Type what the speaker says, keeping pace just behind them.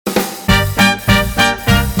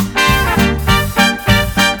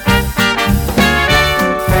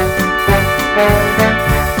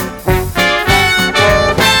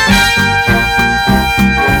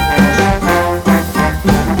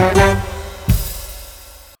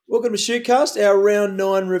Welcome to Shootcast, our round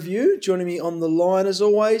 9 review. Joining me on the line, as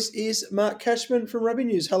always, is Mark Cashman from Rugby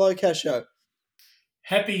News. Hello, Casho.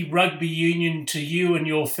 Happy rugby union to you and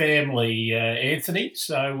your family, Anthony.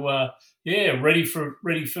 Ready for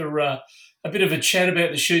a bit of a chat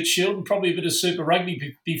about the Shoot Shield and probably a bit of Super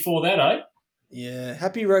Rugby before that, eh? Yeah,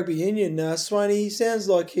 happy Rugby Union. Swaney, he sounds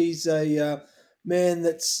like he's a man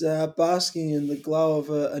that's basking in the glow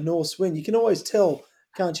of a Norse wind. You can always tell,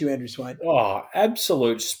 can't you, Andrew Swain? Oh,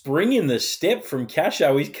 absolute spring in the step from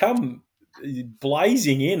Casho. He's come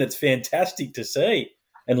blazing in. It's fantastic to see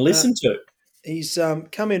and Uh, listen to. he's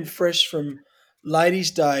come in fresh from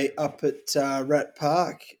Ladies' Day up at Rat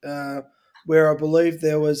Park, where I believe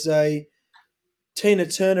there was a Tina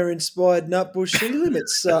Turner inspired Nutbush City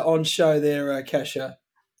Limits on show there, Casho.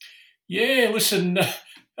 Yeah, listen,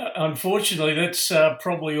 unfortunately, that's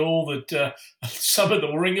probably all that some of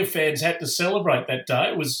the Ringer fans had to celebrate that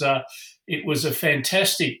day. It was a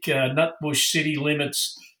fantastic Nutbush City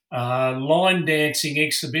Limits line dancing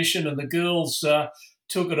exhibition, and the girls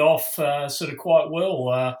took it off sort of quite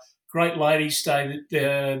well. Great ladies' day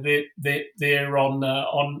there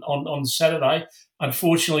on Saturday.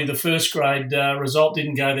 Unfortunately, the first grade result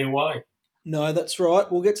didn't go their way. No, that's right.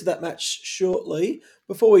 We'll get to that match shortly.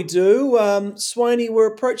 Before we do, Swaney,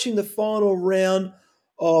 we're approaching the final round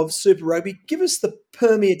of Super Rugby. Give us the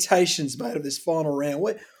permutations, mate, of this final round.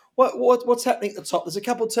 What's happening at the top? There's a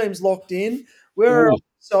couple of teams locked in. Where are Ooh. our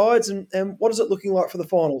sides, and what is it looking like for the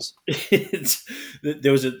finals?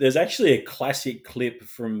 There's actually a classic clip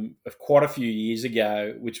from quite a few years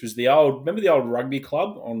ago, which was remember the old rugby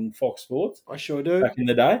club on Fox Sports I sure do. back in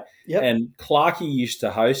the day? Yep. And Clarkey used to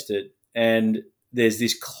host it. And there's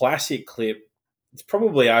this classic clip, it's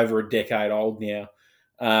probably over a decade old now,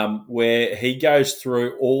 where he goes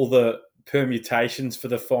through all the permutations for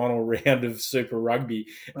the final round of Super Rugby.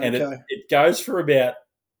 And Okay. it goes for about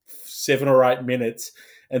 7 or 8 minutes.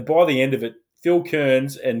 And by the end of it, Phil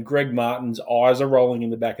Kearns and Greg Martin's eyes are rolling in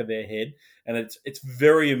the back of their head. And it's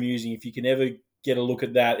very amusing. If you can ever get a look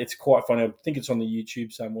at that, it's quite funny. I think it's on the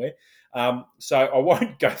YouTube somewhere. So I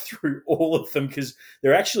won't go through all of them because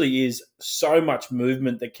there actually is so much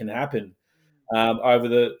movement that can happen over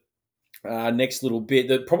the next little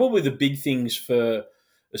bit. Probably the big things for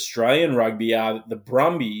Australian rugby are that the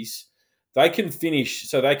Brumbies, they can finish.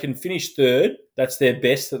 So they can finish third. That's their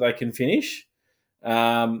best that they can finish.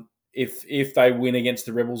 If they win against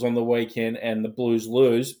the Rebels on the weekend and the Blues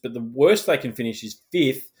lose, but the worst they can finish is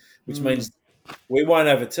fifth, which means we won't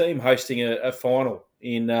have a team hosting a final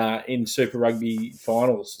in Super Rugby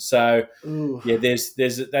finals. So Ooh. yeah,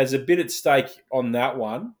 there's a bit at stake on that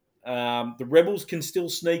one. The Rebels can still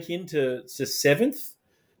sneak into seventh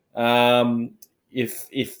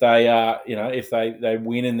if they if they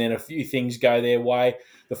win and then a few things go their way.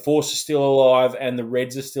 The Force are still alive and the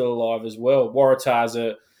Reds are still alive as well. Waratahs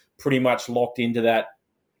are pretty much locked into that.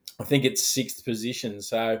 I think it's sixth position.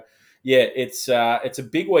 So yeah, it's a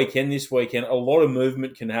big weekend this weekend. A lot of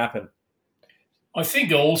movement can happen. I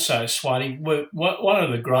think also, Swanee, one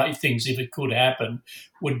of the great things, if it could happen,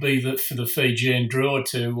 would be that for the Fijian Drua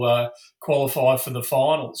to qualify for the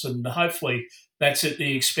finals, and hopefully that's at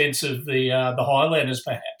the expense of the Highlanders,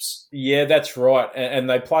 perhaps. Yeah, that's right. And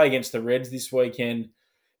they play against the Reds this weekend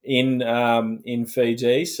in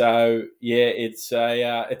Fiji. So yeah, it's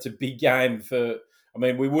a big game for. I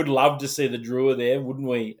mean, we would love to see the Drua there, wouldn't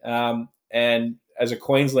we? And as a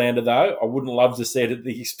Queenslander, though, I wouldn't love to see it at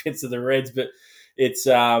the expense of the Reds. But it's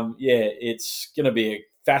it's going to be a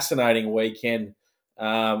fascinating weekend.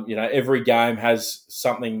 Every game has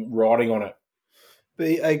something riding on it.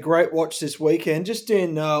 Be a great watch this weekend. Just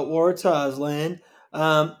in Waratahs land,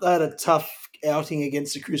 they had a tough outing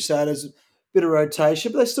against the Crusaders, bit of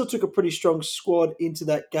rotation, but they still took a pretty strong squad into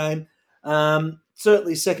that game.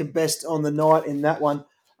 Certainly second best on the night in that one.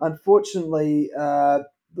 Unfortunately,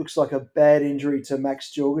 looks like a bad injury to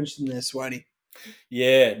Max Jorgensen there, Swaney.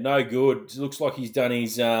 Yeah, no good. It looks like he's done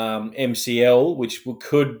his MCL, which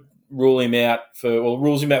could rules him out for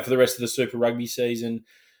the rest of the Super Rugby season.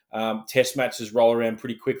 Test matches roll around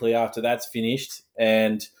pretty quickly after that's finished,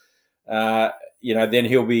 and then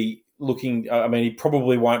he'll be looking. I mean, he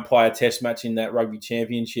probably won't play a Test match in that Rugby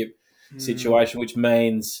Championship situation, which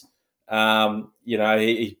means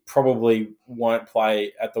he probably won't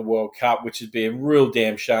play at the World Cup, which would be a real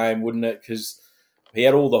damn shame, wouldn't it? Because he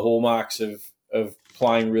had all the hallmarks of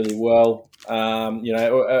playing really well,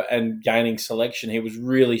 and gaining selection. He was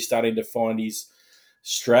really starting to find his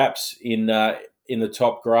straps in the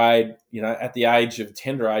top grade, at the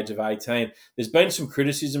tender age of 18. There's been some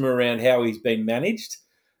criticism around how he's been managed,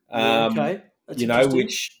 Yeah, okay. That's interesting.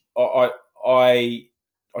 which I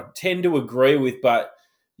tend to agree with, but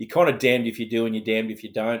you're kind of damned if you do and you're damned if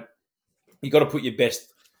you don't. You've got to put your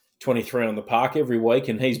best 23 on the park every week,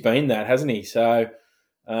 and he's been that, hasn't he? So,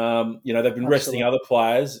 they've been resting Absolutely. other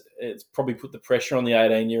players. It's probably put the pressure on the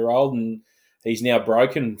 18-year-old, and he's now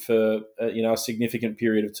broken for a significant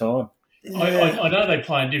period of time. I Yeah. know they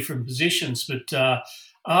play in different positions, but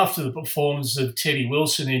after the performance of Teddy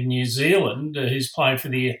Wilson in New Zealand, who's playing for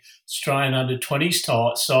the Australian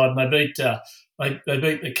under-20s side, and they beat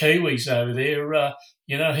the Kiwis over there.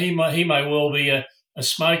 He may well be a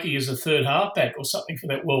smoky as a third halfback or something for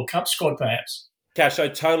that World Cup squad, perhaps. Cash, I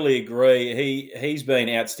totally agree. He's been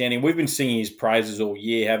outstanding. We've been singing his praises all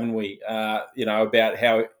year, haven't we? About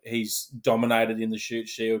how he's dominated in the Shute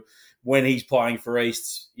Shield when he's playing for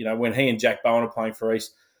East. When he and Jack Bowen are playing for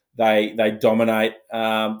East, they dominate.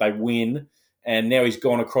 They win, and now he's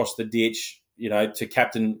gone across the ditch. To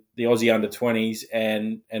captain the Aussie under-20s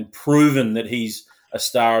and proven that he's a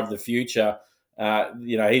star of the future.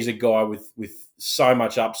 He's a guy with so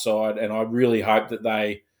much upside, and I really hope that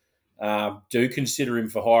they do consider him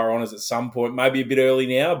for higher honours at some point. Maybe a bit early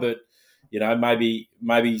now, but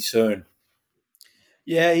maybe soon.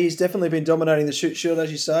 Yeah, he's definitely been dominating the shoot shield,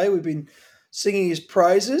 as you say. We've been singing his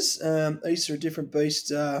praises. Easter a different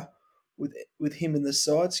beast with him in the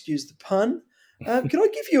side. Excuse the pun. Can I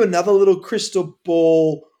give you another little crystal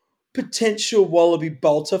ball potential Wallaby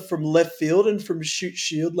bolter from left field and from shoot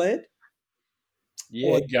shield land?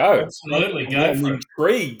 Yeah, Or go. Absolutely, go I'm for it.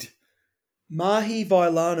 intrigued. Mahi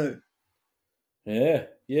Vailanu. Yeah.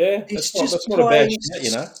 He's That's just not a bad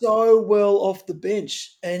playing shout. so well off the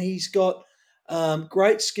bench, and he's got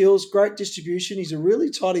great skills, great distribution. He's a really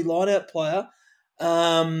tidy line-out player.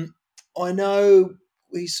 I know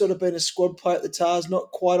he's sort of been a squad player at the Tars,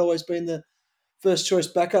 not quite always been the first choice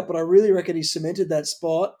backup, but I really reckon he's cemented that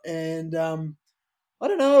spot. And I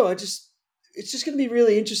don't know, it's just going to be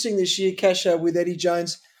really interesting this year, Casher, with Eddie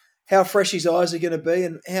Jones, how fresh his eyes are going to be,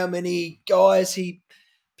 and how many guys he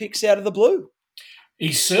picks out of the blue.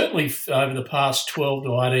 He's certainly, over the past 12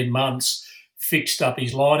 to 18 months, fixed up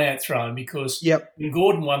his line-out throwing, because Yep. when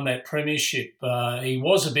Gordon won that premiership, he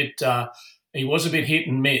was a bit hit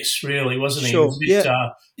and miss, really, wasn't he? He was Sure. a bit Yeah.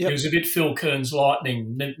 he Yep. was a bit Phil Kearns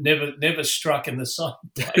lightning. Never struck in the same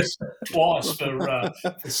place twice for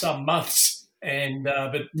some months, and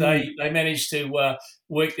but Mm, they managed to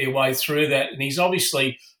work their way through that, and he's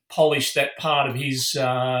obviously polished that part of his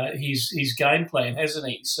game plan, hasn't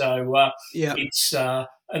he? So yeah. it's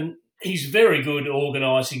and he's very good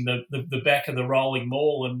organising the back of the rolling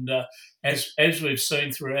maul, and as we've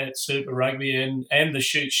seen throughout Super Rugby and the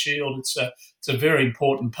Shoot Shield, it's a very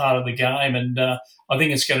important part of the game, and I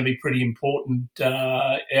think it's going to be pretty important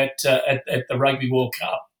at the Rugby World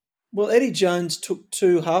Cup. Well, Eddie Jones took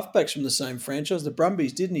two halfbacks from the same franchise, the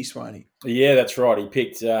Brumbies, didn't he, Swaney? Yeah, that's right. He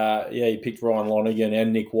picked Ryan Lonergan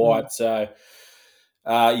and Nick Mm. White. So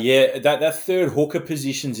that third hooker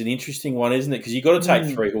position's an interesting one, isn't it? Because you've got to take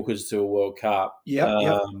Mm. three hookers to a World Cup. Yep.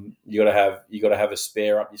 You got to have a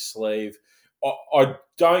spare up your sleeve. I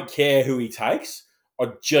don't care who he takes.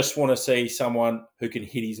 I just want to see someone who can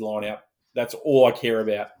hit his line out. That's all I care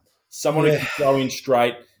about. Someone who Yeah. can throw in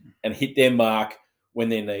straight and hit their mark when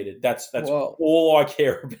they're needed. That's Well, all I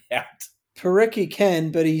care about. Parecki can,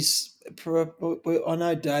 but I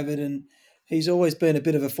know David, and he's always been a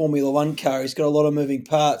bit of a Formula One car. He's got a lot of moving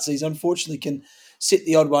parts. He's unfortunately can sit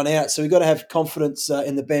the odd one out. So we've got to have confidence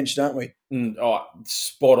in the bench, don't we?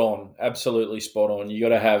 Spot on, absolutely spot on. You got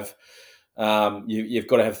to have, you've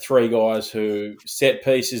got to have three guys who set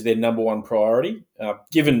piece is their number one priority.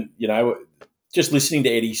 Given just listening to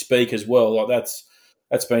Eddie speak as well, like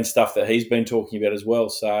that's been stuff that he's been talking about as well.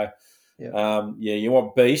 So Yeah. you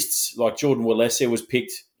want beasts like Jordan Walesia was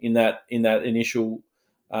picked in that initial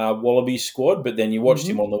Wallaby squad, but then you watched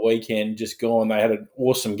him Hmm. on the weekend just gone. They had an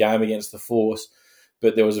awesome game against the Force,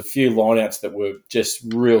 but there was a few lineouts that were just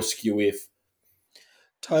real skew if.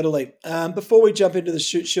 Totally. Before we jump into the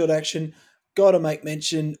shoot shield action, got to make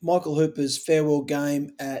mention Michael Hooper's farewell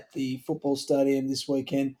game at the football stadium this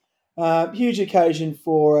weekend. Huge occasion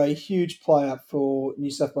for a huge player for New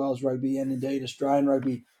South Wales rugby and indeed Australian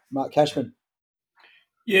rugby, Mark Cashman.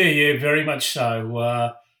 Yeah, very much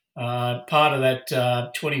so. Part of that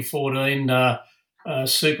 2014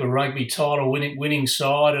 Super Rugby title winning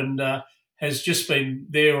side, and has just been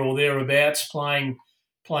there or thereabouts, playing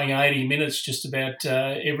 80 minutes just about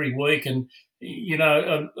every week. And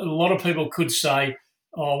a lot of people could say,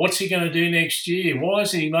 "Oh, what's he going to do next year? Why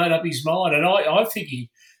hasn't he made up his mind?" And I think he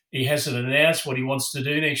hasn't announced what he wants to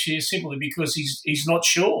do next year, simply because he's not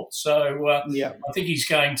sure. So Yeah. I think he's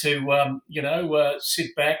going to,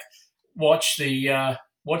 sit back, watch the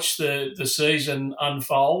the season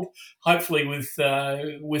unfold. Hopefully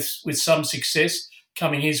with some success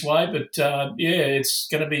coming his way. But it's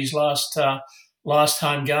going to be his last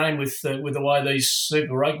home game with the way these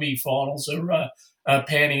Super Rugby finals are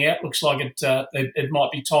panning out. Looks like it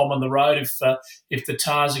might be time on the road if the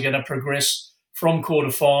Tars are going to progress from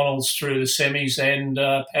quarterfinals through the semis and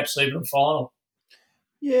perhaps even the final.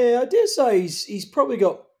 Yeah, I dare say he's probably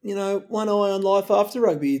got one eye on life after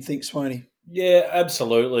rugby. You'd think, Swaney. Yeah,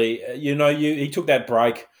 absolutely. He took that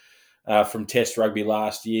break from Test rugby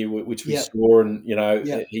last year, which we Yep, saw, and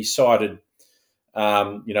yep, he cited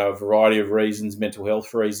a variety of reasons, mental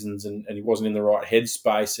health reasons, and he wasn't in the right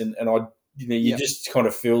headspace. And I, you yep. just kind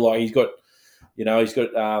of feel like he's got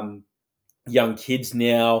young kids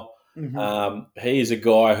now. Hmm. He is a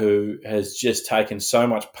guy who has just taken so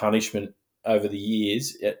much punishment over the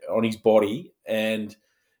years on his body, and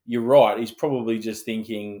you're right. He's probably just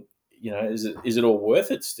thinking, is it all worth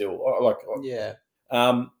it still? Yeah,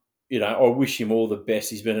 Um, I wish him all the best.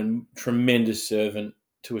 He's been a tremendous servant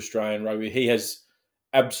to Australian rugby. He has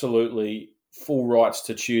absolutely full rights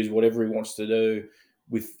to choose whatever he wants to do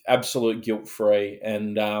with absolute guilt free.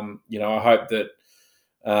 And, I hope that,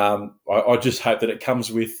 I just hope that it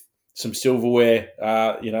comes with some silverware,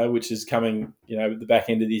 which is coming, at the back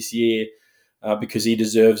end of this year, because he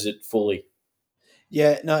deserves it fully.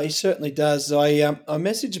 yeah. No, he certainly does. I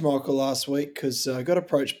messaged Michael last week because I got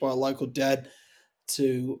approached by a local dad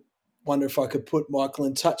to wonder if I could put Michael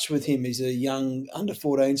in touch with him. He's a young under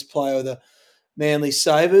 14s player with the Manly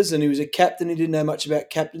Sabres, and he was a captain. He didn't know much about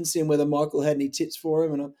captaincy and whether Michael had any tips for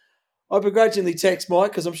him. And I begrudgingly text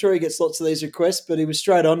Mike because I'm sure he gets lots of these requests, but he was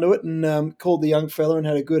straight onto it and called the young fella and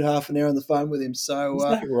had a good half an hour on the phone with him. So, Is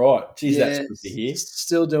that right? Geez, that's yeah, good to hear.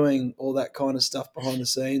 still doing all that kind of stuff behind the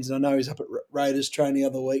scenes. And I know he's up at Raiders training the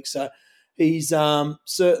other week. So he's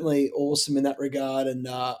certainly awesome in that regard. And,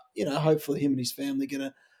 hopefully him and his family get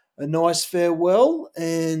a nice farewell.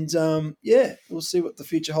 And, we'll see what the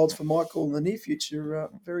future holds for Michael in the near future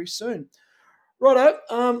very soon.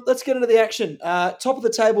 Righto, let's get into the action. Top of the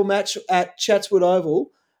table match at Chatswood Oval.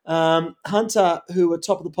 Hunter, who were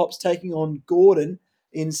top of the pops, taking on Gordon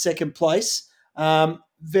in second place.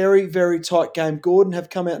 Very, very tight game. Gordon have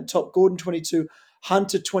come out on top. Gordon 22,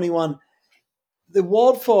 Hunter 21. The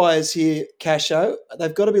Wildfires here, Casho,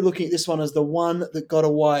 they've got to be looking at this one as the one that got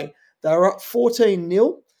away. They were up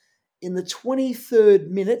 14-0 in the 23rd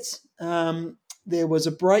minute. There was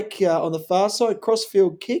a break on the far side,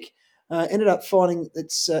 crossfield kick. Ended up finding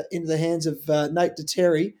it's into the hands of Nate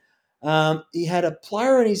Deterry. He had a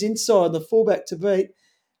player on his inside, the fullback to beat,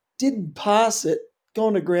 didn't pass it,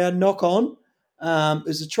 gone to ground, knock on.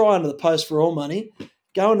 There's a try under the post for all money.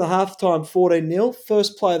 Going to halftime 14-0,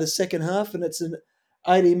 first play of the second half, and it's an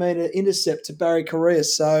 80-metre intercept to Barry Correa.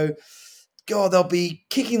 So, God, they'll be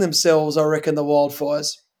kicking themselves, I reckon, the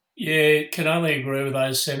Wildfires. Yeah, can only agree with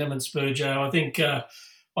those sentiments, Burjo.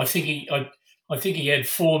 I think he had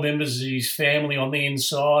four members of his family on the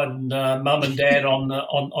inside and mum and dad on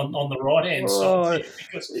the right hand side Oh, there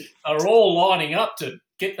because they were all lining up to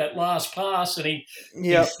get that last pass, and he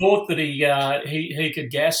yeah. thought that he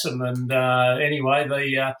could gas them. And anyway,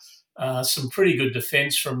 some pretty good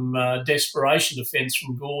defence from desperation defence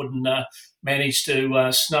from Gordon managed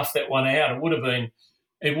to snuff that one out. It would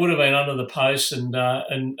have been under the post and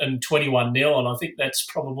 21-0, and I think that's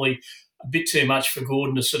probably a bit too much for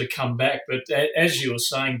Gordon to sort of come back. But as you were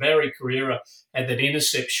saying, Barry Carrera had that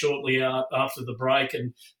intercept shortly after the break,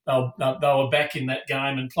 and they were back in that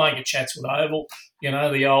game and playing at Chatswood Oval.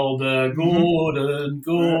 The old Mm-hmm.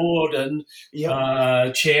 Gordon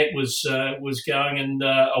Yep. chant was going, and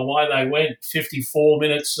away they went. 54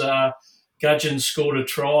 minutes. Gudgeon scored a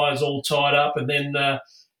try, it's all tied up, and then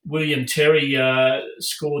William Terry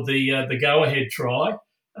scored the go-ahead try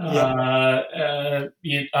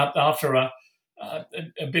Yep. after a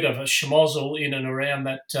bit of a schmozzle in and around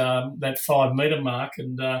that 5 metre mark,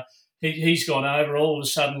 and he's gone over. All of a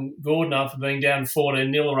sudden, Gordon, after being down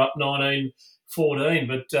 14-0, are up 19-14.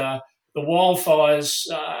 But the Wildfires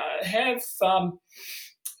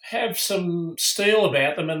have some steel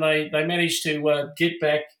about them, and they managed to get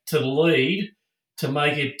back to the lead to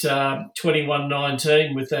make it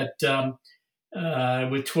 21-19 with that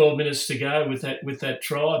with 12 minutes to go with that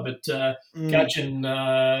try. But Mm. Gudgeon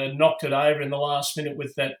knocked it over in the last minute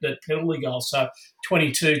with that penalty goal. So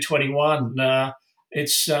 22-21.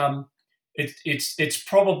 It's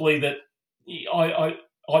probably that I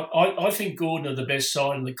I think Gordon are the best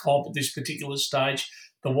side in the comp at this particular stage.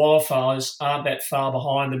 The Wildfires aren't that far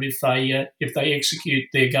behind them if they execute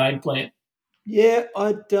their game plan. Yeah,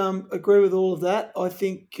 I'd agree with all of that. I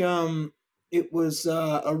think it was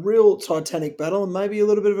a real titanic battle and maybe a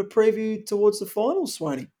little bit of a preview towards the finals,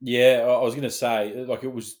 Swaney. Yeah, I was going to say, like,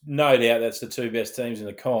 it was no doubt that's the two best teams in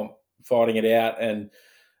the comp fighting it out, and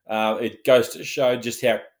it goes to show just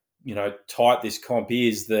how tight this comp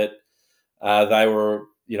is that they were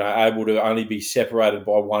able to only be separated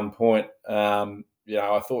by 1 point.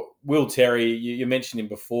 I thought Will Terry, you mentioned him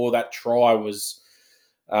before. That try was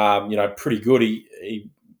pretty good. He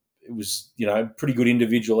it was pretty good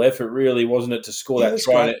individual effort, really, wasn't it, to score Yeah, it that was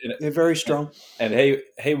try? great. Yeah, very strong. And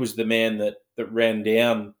he was the man that ran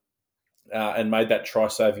down and made that try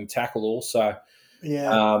saving tackle also.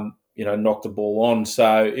 Yeah. Knocked the ball on.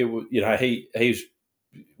 So it was, he's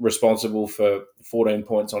responsible for 14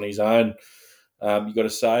 points on his own. You got to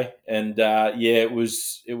say, and it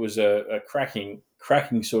was a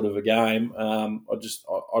cracking sort of a game.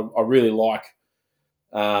 I really like,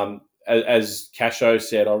 as Casho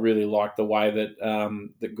said, I really like the way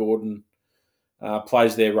that Gordon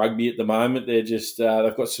plays their rugby at the moment. They're just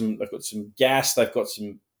they've got some gas, they've got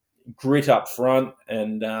some grit up front,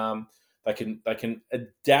 and they can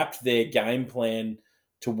adapt their game plan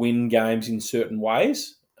to win games in certain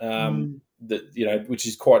ways. Mm. Which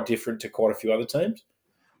is quite different to quite a few other teams.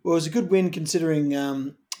 Well, it was a good win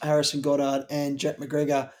considering Harrison Goddard and Jack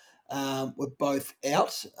McGregor were both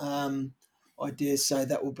out. I dare say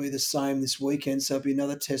that will be the same this weekend, so it'll be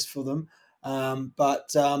another test for them.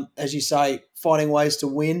 But as you say, finding ways to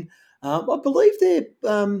win. I believe they're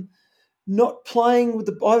not playing with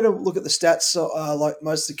the. I don't look at the stats like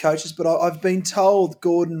most of the coaches, but I've been told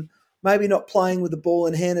Gordon maybe not playing with the ball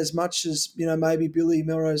in hand as much as maybe Billy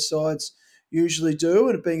Milro's sides usually do,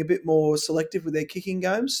 and being a bit more selective with their kicking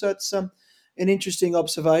games. So it's an interesting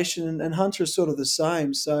observation, and Hunter is sort of the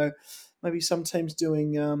same. So maybe some teams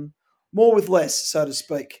doing more with less, so to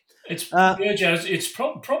speak. It's Uh, it's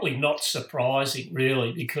probably not surprising,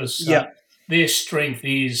 really, because yeah, their strength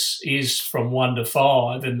is from 1 to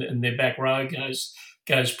 5, and their back row goes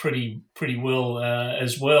pretty well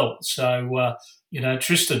as well. So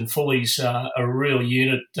Tristan Foley's a real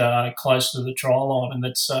unit close to the try line, and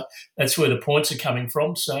that's where the points are coming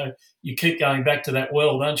from. So you keep going back to that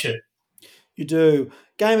well, don't you? you do.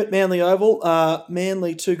 Game at Manly Oval.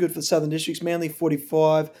 Manly too good for the Southern Districts. Manly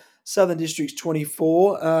 45, Southern Districts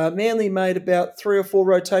 24. Manly made about 3 or 4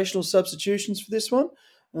 rotational substitutions for this one.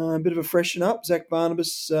 A bit of a freshen up. Zach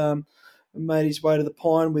Barnabas made his way to the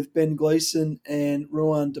Pine with Ben Gleeson and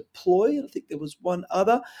Ruan Deploy. I think there was one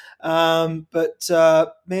other. But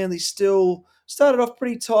Manly still started off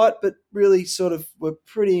pretty tight, but really sort of were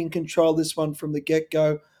pretty in control of this one from the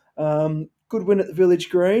get-go. Good win at the Village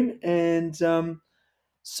Green, and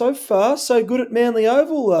so far, so good at Manly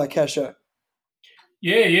Oval, Casho.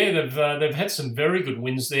 Yeah, they've had some very good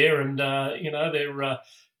wins there, and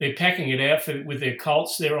they're packing it out with their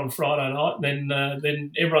Colts there on Friday night. And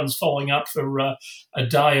then everyone's following up for a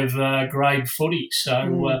day of grade footy, so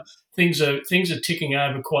Mm. things are ticking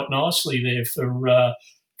over quite nicely there for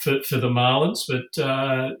the Marlins. But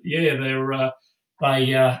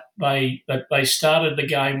they started the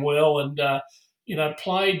game well, and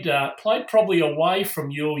played probably away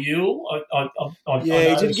from Yule. I Yeah,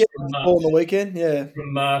 he didn't noticed get the ball on the weekend. Yeah.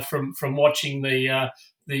 from watching the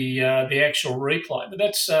actual replay. But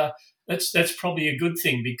that's probably a good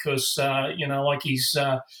thing, because like he's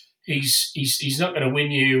not going to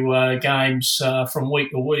win you games from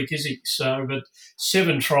week to week, is he? So, but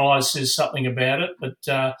 7 tries says something about it. But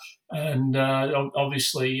and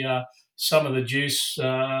obviously. Some of the juice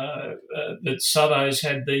that Southo's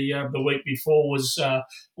had the week before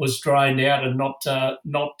was drained out, and not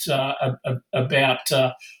about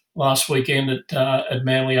last weekend at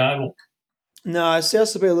Manly Oval. No,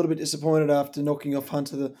 Souths will be a little bit disappointed after knocking off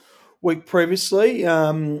Hunter the week previously.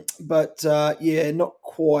 But not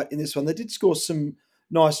quite in this one. They did score some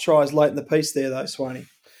nice tries late in the piece there, though, Swaney.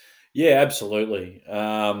 Yeah, absolutely.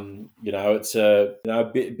 It's a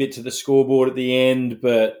bit to the scoreboard at the end,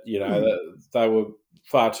 but Mm. they were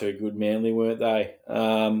far too good, Manly, weren't they?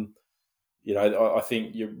 I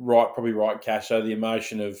think you're right, probably right, Casho. The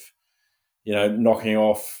emotion of knocking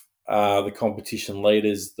off the competition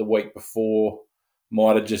leaders the week before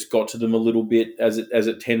might have just got to them a little bit, as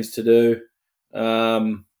it tends to do.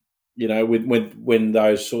 When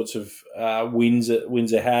those sorts of wins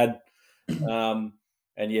are had.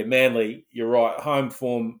 And yeah, Manly, you're right. Home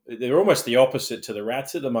form, they're almost the opposite to the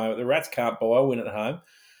Rats at the moment. The Rats can't buy a win at home.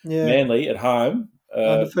 Yeah, Manly at home,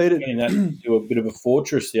 undefeated. turning that into a bit of a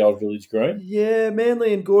fortress, the old Village Green. Yeah,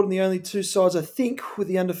 Manly and Gordon, the only two sides, I think, with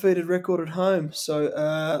the undefeated record at home.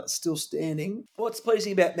 So still standing. What's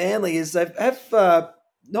pleasing about Manly is they have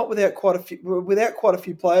not without quite a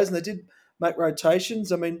few players, and they did make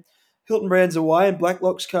rotations. I mean, Hilton Brand's away and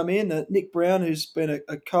Blacklock's come in. Nick Brown, who's been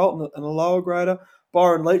a Carlton and a lower grader.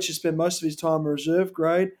 Byron Leach has spent most of his time a reserve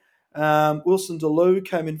grade. Wilson DeLue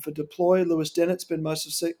came in for deploy. Lewis Dennett spent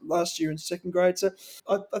most of last year in second grade. So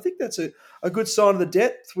I think that's a good sign of the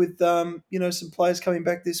depth with some players coming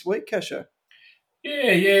back this week, Casho.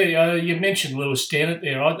 Yeah. You mentioned Lewis Dennett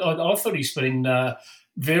there. I thought he's been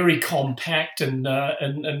very compact and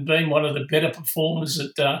been one of the better performers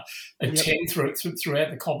at Yep. 10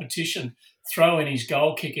 throughout the competition. Throw in his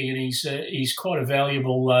goal kicking, and he's quite a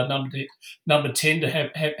valuable number 10 to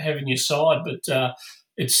have in your side. But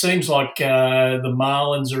it seems like the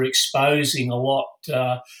Marlins are exposing a lot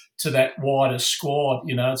to that wider squad.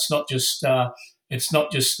 It's not just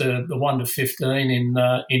the 1 to 15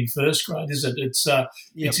 in first grade, is it? Yep.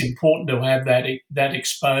 It's important to have that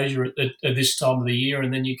exposure at this time of the year,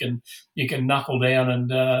 and then you can knuckle down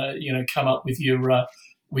and come up with your A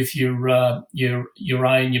and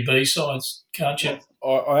your B sides, can't you?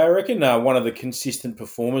 Well, I reckon one of the consistent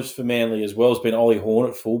performers for Manly as well has been Ollie Horn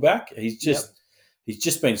at fullback. Yep. He's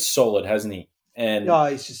just been solid, hasn't he? And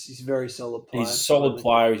Yeah, he's a very solid player. he's a solid Absolutely.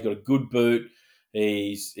 player. He's got a good boot.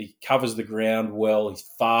 He covers the ground well. He's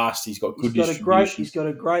fast. He's got good distribution. He's got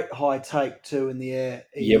a great high take too in the air.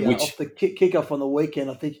 Yeah, Off the kick off on the weekend,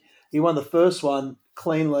 I think he won the first one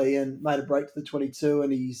cleanly and made a break to the 22.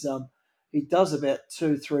 And he does about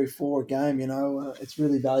 2, 3, 4 a game. It's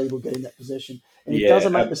really valuable getting that possession, and he yeah,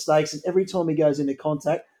 doesn't make mistakes. And every time he goes into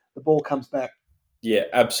contact, the ball comes back. yeah,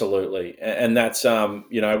 absolutely. And that's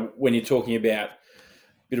when you're talking about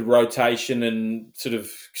bit of rotation and sort of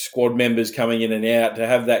squad members coming in and out, to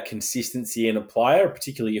have that consistency in a player,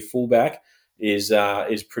 particularly your fullback, is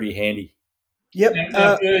pretty handy. Yep.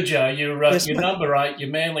 Now, Burjo, Yes, your mate. number 8, your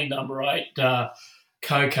Manly number 8,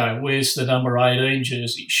 Coco, where's the number 18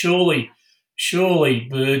 jersey? Surely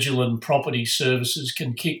Virgil and Property Services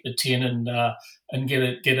can kick the tin and get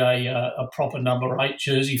a proper number 8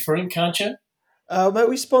 jersey for him, can't you? Mate,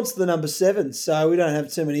 we sponsor the number 7, so we don't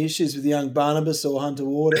have too many issues with young Barnabas or Hunter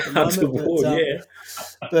Ward at the Hunter moment. Ward, yeah.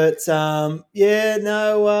 Yeah,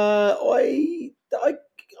 no, I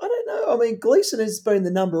don't know. I mean, Gleason has been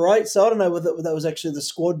the number 8, so I don't know whether that was actually the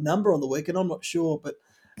squad number on the weekend. I'm not sure, but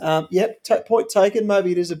yep, point taken.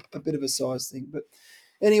 Maybe it is a bit of a size thing, but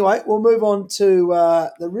anyway, we'll move on to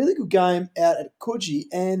the really good game out at Coogee,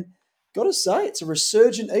 and got to say, it's a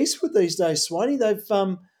resurgent Eastwood these days, Swaney.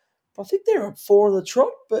 I think they're up 4 on the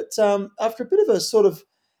trot, but after a bit of a sort of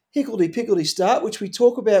higgledy-piggledy start, which we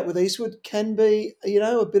talk about with Eastwood, can be,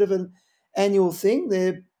 a bit of an annual thing.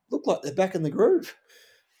 They look like they're back in the groove.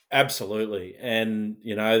 Absolutely, and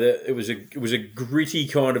it was a gritty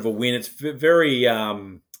kind of a win. It's very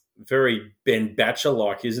Ben Batcher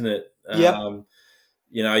like, isn't it? Yep.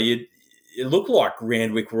 It looked like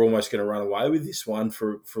Randwick were almost going to run away with this one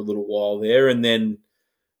for a little while there, and then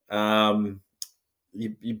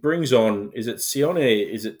he brings on, is it Sione?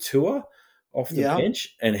 Is it Tua off the Yeah.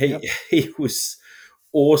 bench? And Yep. he was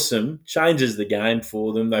awesome. Changes the game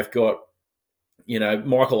for them. They've got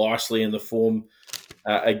Michael Isley in the form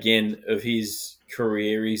again of his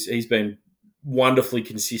career. He's been wonderfully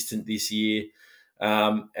consistent this year,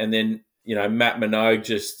 and then Matt Minogue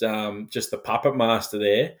just the puppet master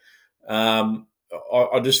there.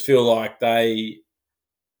 I just feel like they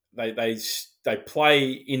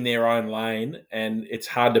play in their own lane, and it's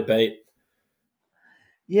hard to beat.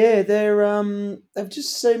 Yeah, they've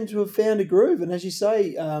just seemed to have found a groove, and as you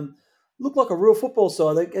say, look like a real football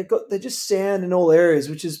side. They're just sound in all areas,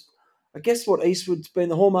 which is, I guess, what Eastwood's been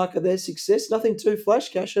the hallmark of their success. Nothing too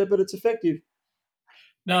flash casher, but it's effective.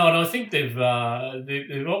 No, and I think they've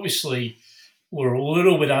obviously were a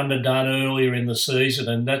little bit underdone earlier in the season,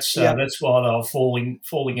 and that's Yeah, that's why they were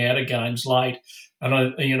falling out of games late. And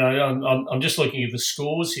I'm just looking at the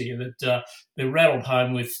scores here that they're rattled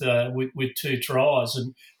home with 2 tries,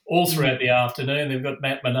 and all throughout the afternoon they've got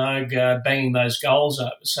Matt Minogue banging those goals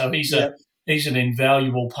over. So yeah. he's an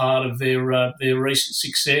invaluable part of their recent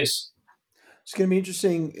success. It's going to be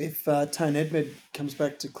interesting if Tane Edmed comes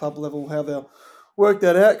back to club level, how they'll work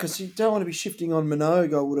that out, because you don't want to be shifting on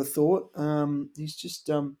Minogue, I would have thought. He's just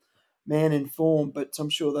man in form, but I'm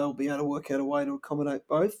sure they'll be able to work out a way to accommodate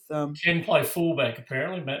both. Can play fullback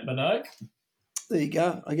apparently, Matt Minogue. There you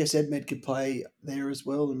go. I guess Edmed could play there as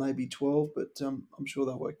well, and maybe 12, but I'm sure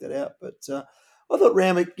they'll work that out. But I thought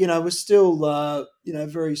Ramwick, was still,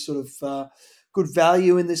 very sort of good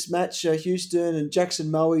value in this match. Houston and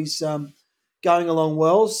Jackson Moe's going along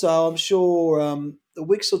well, so I'm sure the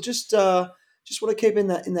Wicks will just want to keep in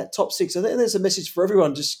that top 6. I think there's a message for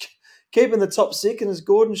everyone: just keep in the top 6. And as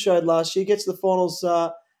Gordon showed last year, get to the finals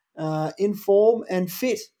in form and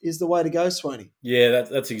fit is the way to go, Swaney. Yeah,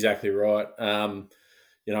 that's exactly right.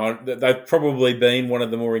 They've probably been one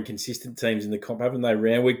of the more inconsistent teams in the comp, haven't they,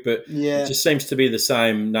 Randwick? But it Yeah, just seems to be the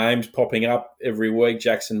same names popping up every week.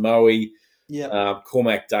 Jackson Moe, yep,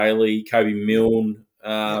 Cormac Daly, Kobe yep, Milne.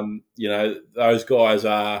 yep. Those guys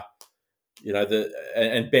are,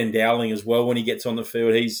 and Ben Dowling as well. When he gets on the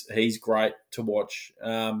field, he's great to watch.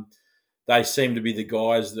 They seem to be the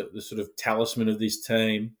guys that the sort of talisman of this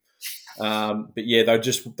team. But yeah,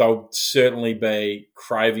 they'll certainly be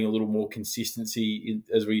craving a little more consistency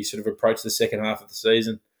as we sort of approach the second half of the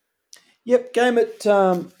season. Yep, game at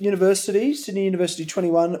University, Sydney University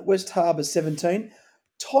 21, West Harbour 17.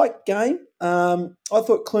 Tight game. I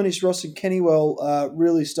thought Clunies, Ross and Kennywell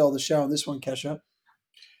really stole the show on this one, Casher.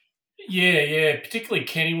 Yeah. Particularly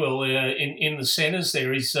Kennywell in the centres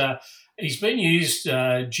there. He's been used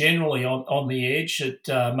generally on the edge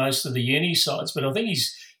at most of the uni sides, but I think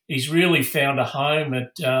he's really found a home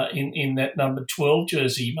at in that number 12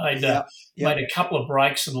 jersey. He Yeah, made yep. a couple of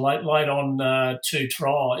breaks and late on two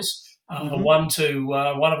tries. Mm-hmm. One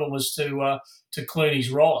of them was to Clooney's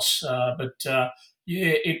Ross, but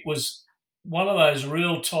it was one of those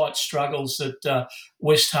real tight struggles that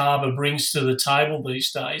West Harbour brings to the table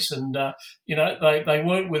these days, and they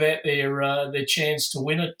weren't without their chance to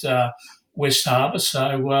win it. West Harbour,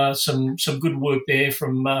 so some good work there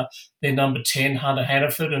from their number 10 Hunter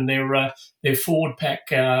Hannaford, and their forward pack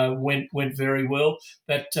went very well.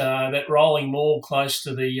 That rolling maul close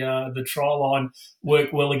to the try line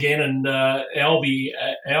worked well again, and Albie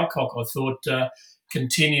Alcock I thought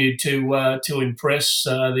continued to impress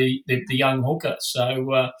the young hooker.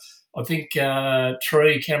 So I think Cameron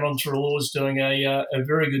Trelaw is doing a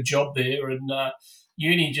very good job there, and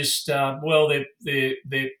Uni just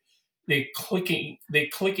they're clicking. They're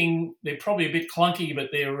clicking. They're probably a bit clunky, but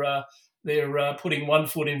they're putting one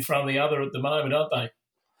foot in front of the other at the moment, aren't they?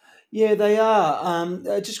 Yeah, they are.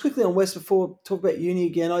 Just quickly on West before we talk about Uni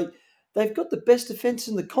again. They've got the best defence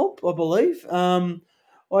in the comp, I believe.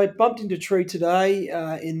 I bumped into Tree today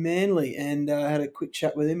in Manly and had a quick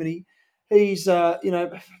chat with him, and he's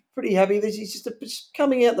pretty happy. He's just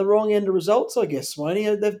coming out the wrong end of results, I guess,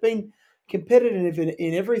 Swaney. They've been competitive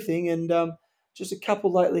in everything, and just a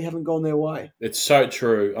couple lately haven't gone their way. It's so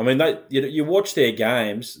true. I mean, you watch their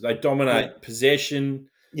games; they Yeah, dominate possession,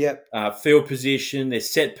 yeah. field position. Their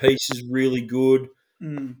set piece is really good.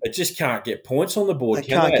 Mm. They just can't get points on the board, They can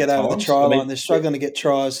they? can't At get over the times, try I line. mean, They're struggling to get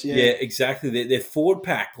tries. yeah, Yeah. exactly. Their forward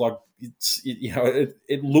pack, like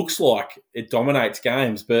it looks like it dominates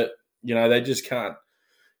games, but they just can't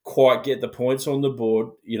quite get the points on the board.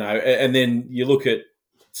 And then you look at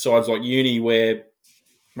sides like Uni where,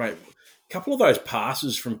 mate, a couple of those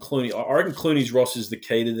passes from Clooney, I reckon Clooney's Ross is the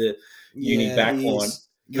key to the Uni Yeah, he backline. is.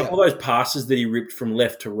 A couple Yep. of those passes that he ripped from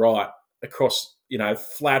left to right across,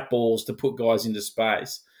 flat balls to put guys into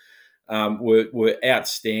space were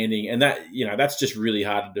outstanding, and that's just really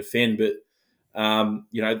hard to defend. But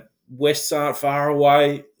Wests aren't far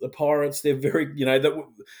away. The Pirates, they're very,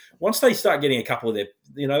 once they start getting a couple of they've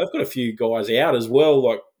got a few guys out as well,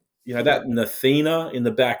 like that Yep. Nathina in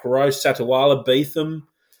the back row, Satawala, Beetham,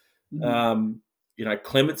 Mhm. um,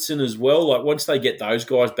 Clementson as well. Like once they get those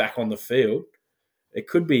guys back on the field, it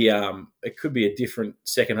could be a different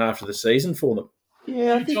second half of the season for them.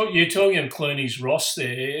 Yeah, I think. You're talking of Clooney's Ross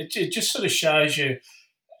there. It just sort of shows you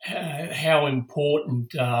how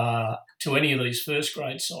important to any of these first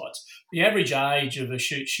grade sides. The average age of a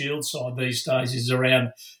Shute Shield side these days is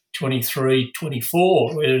around 23,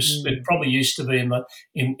 24, whereas it Mm, probably used to be in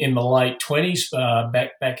the late 20s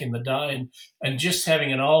back in the day, and just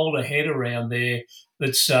having an older head around there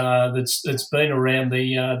that's been around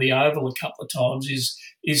the oval a couple of times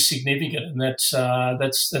is significant, and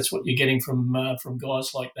that's what you're getting from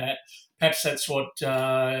guys like that. Perhaps that's what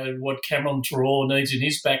Cameron Terrell needs in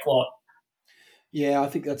his back line. yeah, I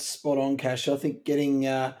think that's spot on, Cash. I think getting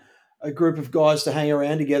a group of guys to hang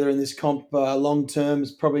around together in this comp long term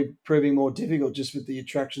is probably proving more difficult just with the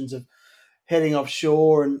attractions of heading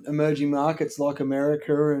offshore and emerging markets like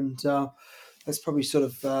America, and that's probably sort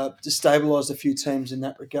of destabilised a few teams in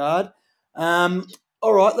that regard. Um,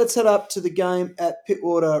 all right, let's head up to the game at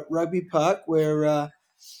Pittwater Rugby Park where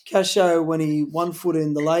Casho, when he 1 foot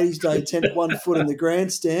in the ladies' day tent, 1 foot in the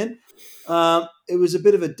grandstand. It was a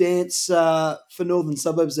bit of a dance for Northern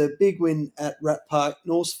Suburbs. A big win at Rat Park,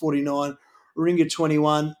 North's 49, Ringer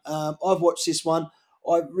 21. I've watched this one.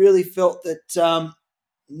 I really felt that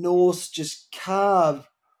North just carved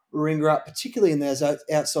Ringer up, particularly in those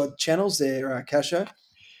outside channels there, Casho.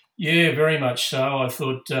 Yeah, very much so. I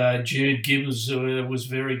thought Jude Gibbs was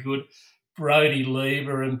very good. Brody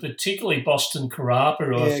Lever and particularly Boston Karapa,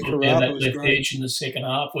 who I Yeah, thought down Carapa that was left great. edge in the second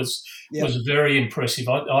half was Yep. very impressive.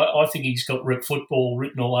 I think he's got rep football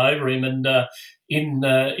written all over him. And in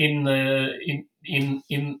the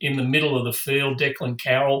middle of the field, Declan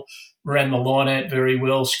Carroll ran the line out very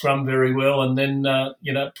well, scrum very well, and then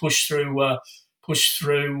pushed through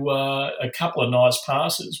a couple of nice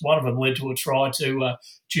passes. One of them led to a try to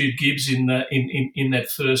Jude Gibbs in that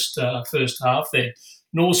first half there.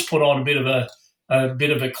 Norse put on a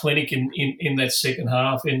bit of a clinic in that second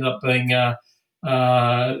half. Ended up being a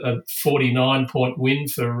 49-point win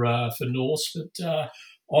for Norse. But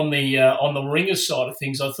on the ringer side of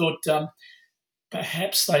things, I thought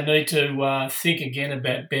perhaps they need to think again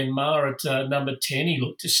about Ben Maher at number 10. He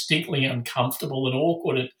looked distinctly uncomfortable and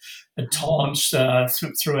awkward at times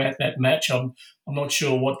throughout that match. I'm not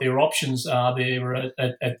sure what their options are there at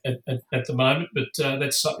the moment, but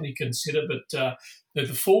that's something to consider. But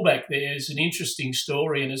the fullback there is an interesting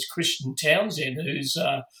story, and it's Christian Townsend, who's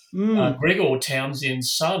Mm. Gregor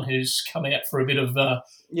Townsend's son, who's come out for a bit of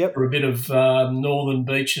Yep. Northern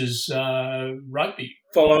Beaches rugby.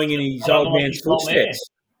 Following in his old Following man's his old man. footsteps.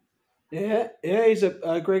 Yeah, yeah. He's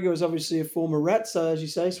a Gregor was obviously a former Rat, so as you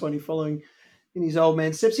say, Swanee following in his old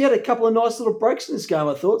man's steps. He had a couple of nice little breaks in this game,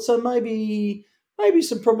 I thought. So maybe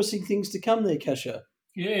some promising things to come there, Kasha.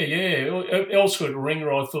 Yeah, yeah. Also at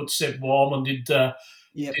Ringer, I thought Seb Wildman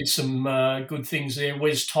Yep. did some good things there.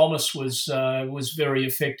 Wes Thomas was very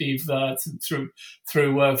effective throughout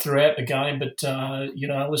the game. But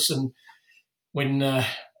listen, when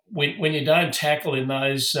when you don't tackle in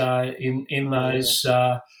those in Oh yeah. those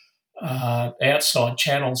outside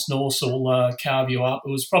channels, Norse will carve you up.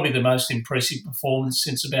 It was probably the most impressive performance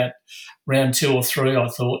since about round 2 or 3, I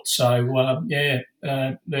thought. So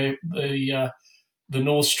the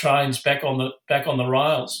Norse train's back on the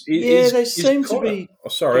rails. Yeah, they Is seem to Connor? be Oh,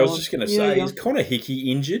 sorry, I was gone. just going to Yeah, say, yeah. is Connor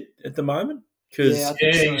Hickey injured at the moment? Yeah, I Because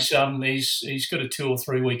think Yeah, so. he's got a 2 or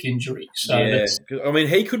 3 week injury, so yeah, that's 'cause, I mean,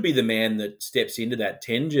 he could be the man that steps into that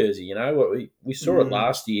 10 jersey. You know what we saw it Mm.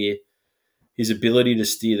 last year. His ability to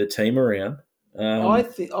steer the team around. I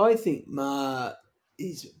think Ma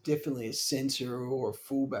is definitely a centre or a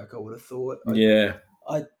fullback. I would have thought. Yeah,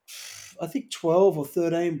 I I think 12 or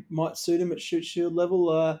 13 might suit him at shoot shield level.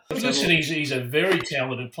 Let's have a listen. look. He's a very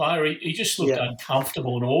talented player. He just looked Yeah,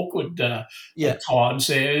 uncomfortable and awkward yeah. at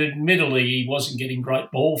times. Admittedly, he wasn't getting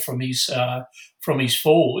great ball from his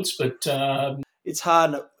forwards, but It's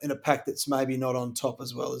hard in a pack that's maybe not on top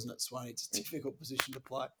as well, isn't it, Swanee? It's a difficult position to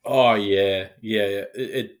play. oh yeah.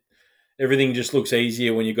 Everything just looks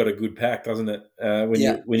easier when you've got a good pack, doesn't it? When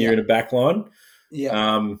Yeah, you're yeah, in a back line,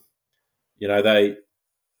 yeah. um, you know they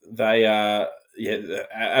are they're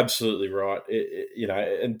absolutely right.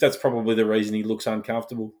 And that's probably the reason he looks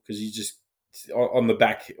uncomfortable because he's just on the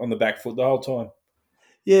back foot the whole time.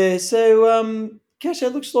 Yeah, so Cash,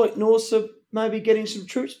 it looks like Norse are maybe getting some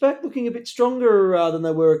troops back, looking a bit stronger than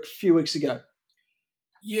they were a few weeks ago.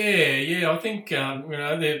 yeah. I think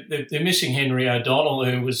they're missing Henry O'Donnell,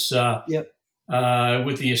 who was Yep.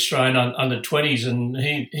 with the Australian under 20s, and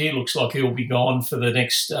he looks like he'll be gone for the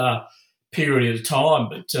next period of time.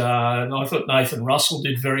 But I thought Nathan Russell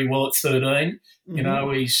did very well at 13.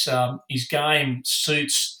 Hmm. His game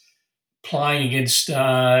suits playing against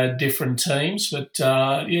different teams. But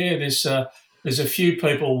there's a few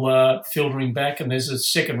people filtering back, and there's a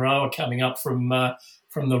second rower coming up from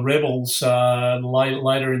the Rebels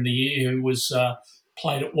later in the year who was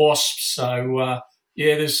played at Wasps. So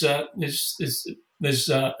there's a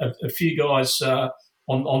few guys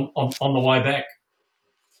on the way back.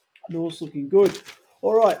 Norse looking good.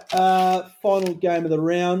 All right, final game of the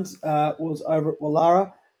round was over at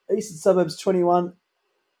Wallara. Eastern Suburbs 21,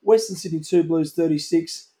 Western Sydney 2 Blues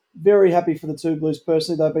 36. Very happy for the 2 Blues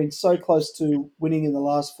personally. They've been so close to winning in the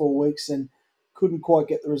last 4 weeks and couldn't quite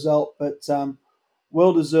get the result, but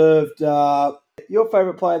well deserved. Your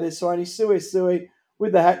favourite player there, Swaney, Sui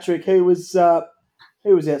with the hat trick. He was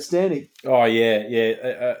outstanding. Oh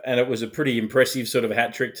yeah, and it was a pretty impressive sort of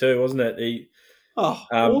hat trick too, wasn't it? Oh,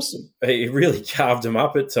 Um, awesome. he really carved them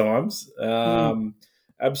up at times. Mm.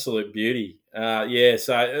 Absolute beauty. Yeah,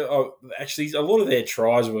 so actually, a lot of their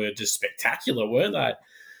tries were just spectacular, weren't they?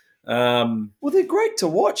 Well, they're great to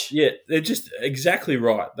watch. Yeah, they're just exactly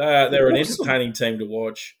right. They're an Awesome. entertaining team to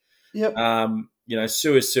watch. Yep.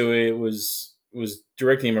 Sui was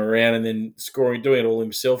directing him around and then doing it all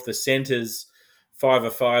himself. The centres,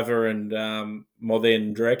 Fiver and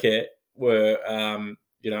Modern Dreket were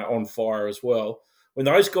on fire as well. When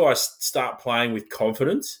those guys start playing with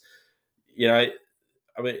confidence, I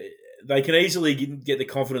mean, they can easily get the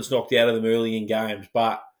confidence knocked out of them early in games,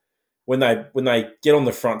 but when they get on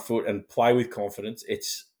the front foot and play with confidence,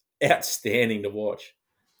 it's outstanding to watch.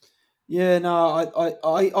 Yeah, no,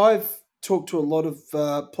 I've talked to a lot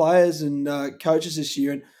of players and coaches this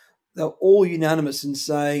year, and they're all unanimous in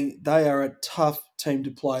saying they are a tough team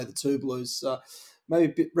to play, the Two Blues. Maybe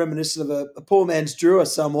a bit reminiscent of a poor man's Drua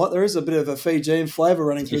somewhat. There is a bit of a Fijian flavour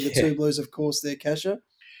running through the Yeah, Two Blues, of course, there, Kasha.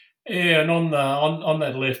 Yeah, and on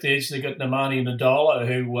that left edge, they got Namani Nadolo,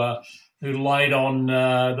 who laid on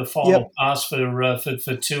the final Yep. pass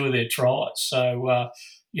for two of their tries. So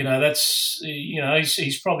that's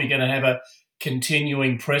he's probably going to have a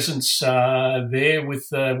continuing presence there with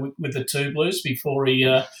the two Blues before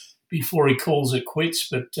he calls it quits.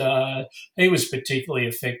 But he was particularly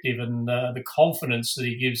effective, and the confidence that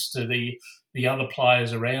he gives to the other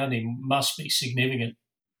players around him must be significant.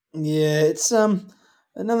 Yeah, it's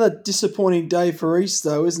another disappointing day for East,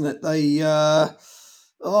 though, isn't it?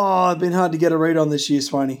 It's been hard to get a read on this year,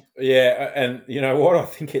 Swaney. yeah, and you know what? I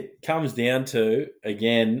think it comes down to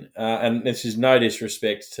again, and this is no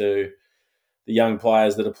disrespect to the young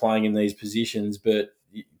players that are playing in these positions, but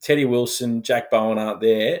Teddy Wilson, Jack Bowen aren't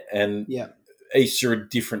there, and Yeah, East are a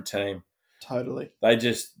different team. totally.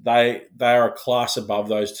 They are a class above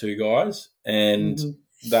those two guys, and Hmm.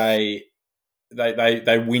 they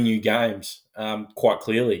they win you games quite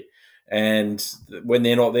clearly. And when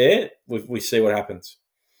they're not there, we see what happens.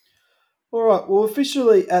 All right, well,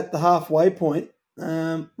 officially at the halfway point,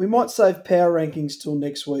 we might save power rankings till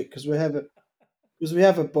next week because we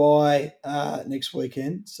have a bye next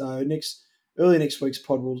weekend. So early next week's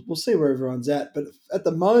pod, we'll see where everyone's at. But at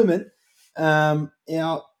the moment,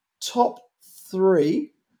 our top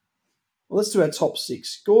three. Well, let's do our top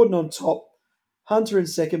six. Gordon on top, Hunter in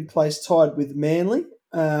second place, tied with Manly.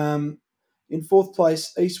 In fourth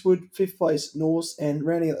place, Eastwood. Fifth place, Norse. And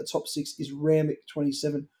rounding out the top six is Randwick,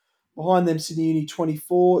 27. Behind them, Sydney Uni,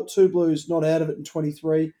 24. Two Blues not out of it in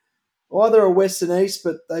 23. Either a West and East,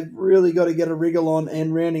 but they've really got to get a wriggle on.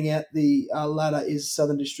 And rounding out the ladder is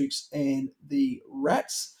Southern Districts and the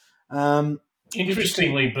Rats. Interesting.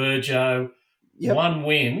 Interestingly, Burjo, Yep. one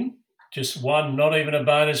win, just one, not even a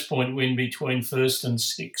bonus point win between first and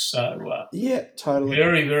sixth. So Yeah, totally.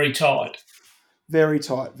 very, very tight. Very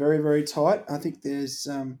tight. Very, very tight. I think there's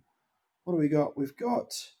what do we got? We've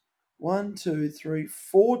got one, two, three,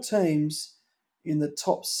 four teams in the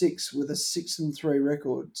top six with a 6-3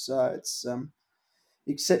 record. So it's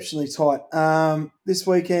exceptionally tight. This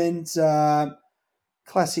weekend,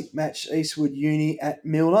 classic match Eastwood Uni at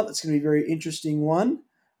Milner. That's going to be a very interesting one.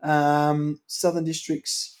 Southern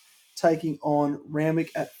Districts taking on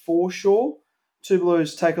Randwick at Foreshore. Two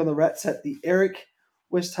Blues take on the Rats at the Eric.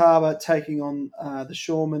 West Harbour taking on the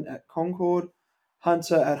Shoremen at Concord.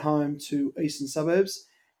 Hunter at home to Eastern Suburbs.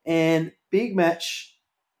 And big match,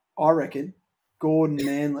 I reckon, Gordon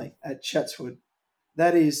Manly at Chatswood.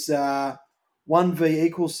 That is 1v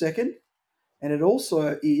equals second, and it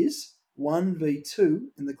also is 1v2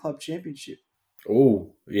 in the club championship.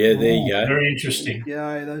 Oh, yeah, there you Oh, go. very There you interesting.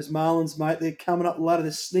 go. Those Marlins, mate, they're coming up the ladder.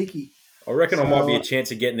 They're sneaky. I reckon I might be So, a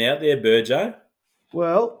chance of getting out there, Burjo.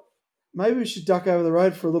 well, maybe we should duck over the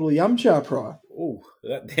road for a little yum cha pry. Oh,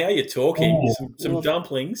 now you're talking. Oh, Some Well, I've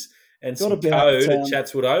dumplings and got some about code at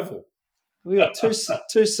Chatswood Oval. we got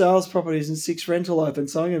two sales properties and six rental open,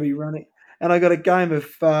 so I'm going to be running. And I got a game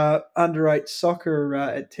of under 8 soccer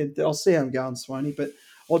at 10. I'll see how I'm going, Swaney, but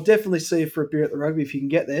I'll definitely see you for a beer at the rugby if you can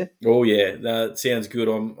get there. Oh yeah, that sounds good.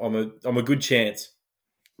 I'm a good chance.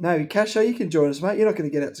 No, Casho, you can join us, mate. You're not going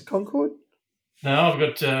to get out to Concord. no, I've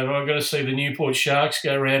got to see the Newport Sharks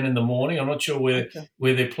go around in the morning. I'm not sure Okay.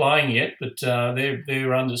 where they're playing yet, but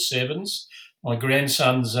they're under sevens. My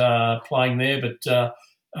grandson's playing there, but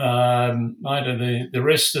mate, the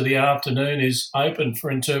rest of the afternoon is open for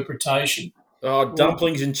interpretation. Oh, Well,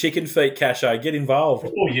 dumplings and chicken feet, Casho. Get involved.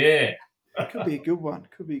 Oh yeah. could be a good one.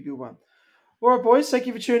 Could be a good one. All right, boys. Thank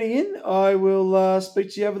you for tuning in. I will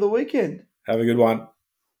speak to you over the weekend. Have a good one.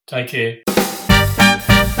 Take care.